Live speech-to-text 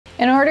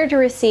In order to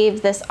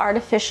receive this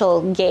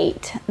artificial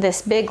gait,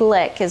 this big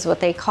lick is what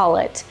they call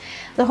it,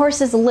 the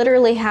horses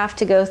literally have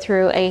to go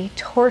through a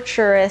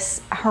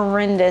torturous,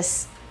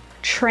 horrendous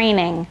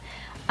training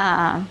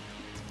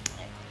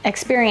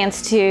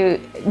experience to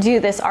do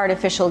this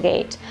artificial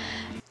gait.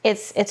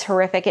 It's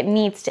horrific. It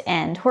needs to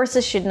end.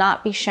 Horses should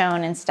not be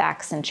shown in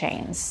stacks and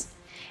chains.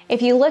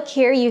 If you look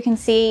here, you can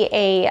see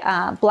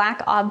a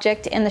black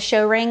object in the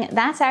show ring.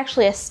 That's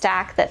actually a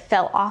stack that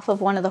fell off of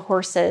one of the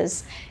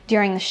horses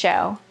during the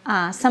show.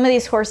 Some of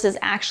these horses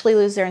actually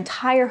lose their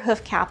entire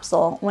hoof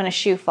capsule when a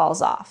shoe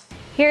falls off.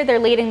 Here they're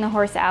leading the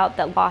horse out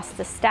that lost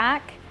the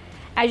stack.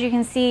 As you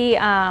can see,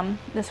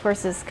 this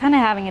horse is kind of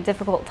having a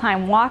difficult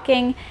time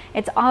walking.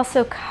 It's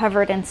also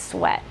covered in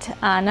sweat.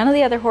 None of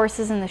the other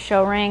horses in the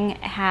show ring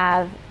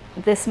have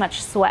this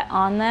much sweat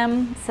on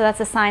them, so that's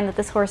a sign that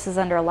this horse is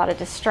under a lot of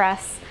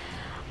distress.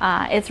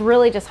 It's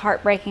really just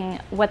heartbreaking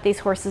what these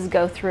horses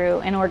go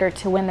through in order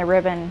to win the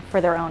ribbon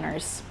for their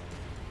owners.